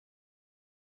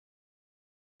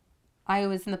I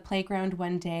was in the playground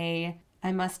one day.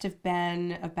 I must have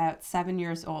been about 7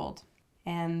 years old.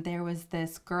 And there was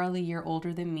this girl a year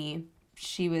older than me.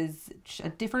 She was a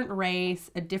different race,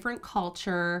 a different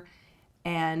culture,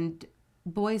 and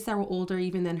boys that were older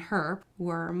even than her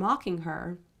were mocking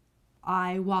her.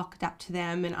 I walked up to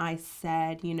them and I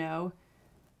said,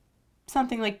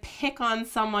 something like, pick on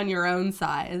someone your own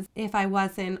size. If I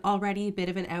wasn't already a bit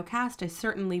of an outcast, I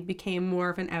certainly became more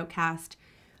of an outcast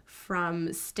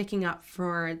from sticking up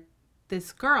for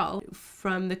this girl,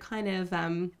 from the kind of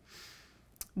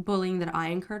bullying that I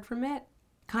incurred from it.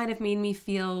 Kind of made me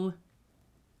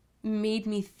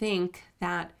think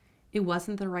that it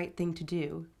wasn't the right thing to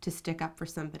do to stick up for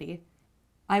somebody.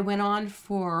 I went on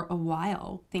for a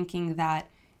while thinking that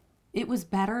it was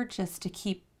better just to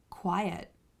keep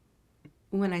quiet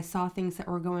when I saw things that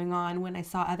were going on, when I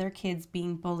saw other kids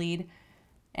being bullied,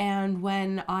 and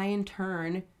when I in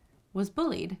turn was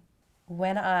bullied.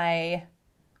 When I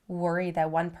worry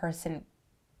that one person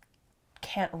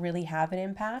can't really have an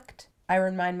impact, I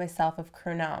remind myself of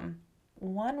Krunam,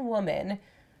 one woman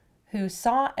who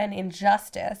saw an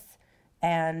injustice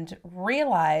and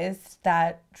realized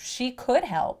that she could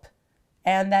help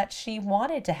and that she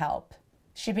wanted to help.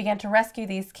 She began to rescue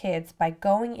these kids by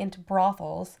going into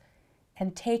brothels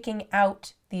and taking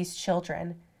out these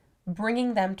children,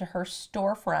 bringing them to her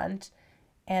storefront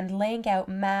and laying out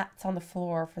mats on the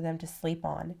floor for them to sleep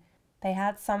on. They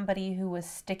had somebody who was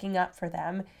sticking up for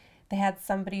them. They had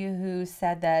somebody who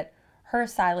said that her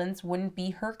silence wouldn't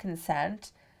be her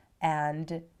consent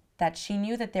and that she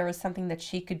knew that there was something that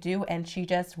she could do, and she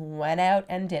just went out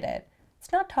and did it.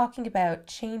 It's not talking about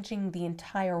changing the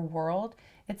entire world.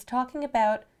 It's talking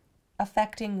about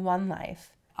affecting one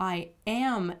life. I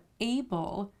am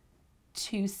able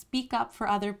to speak up for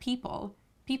other people,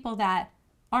 people that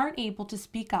aren't able to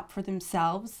speak up for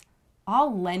themselves.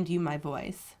 I'll lend you my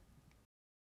voice.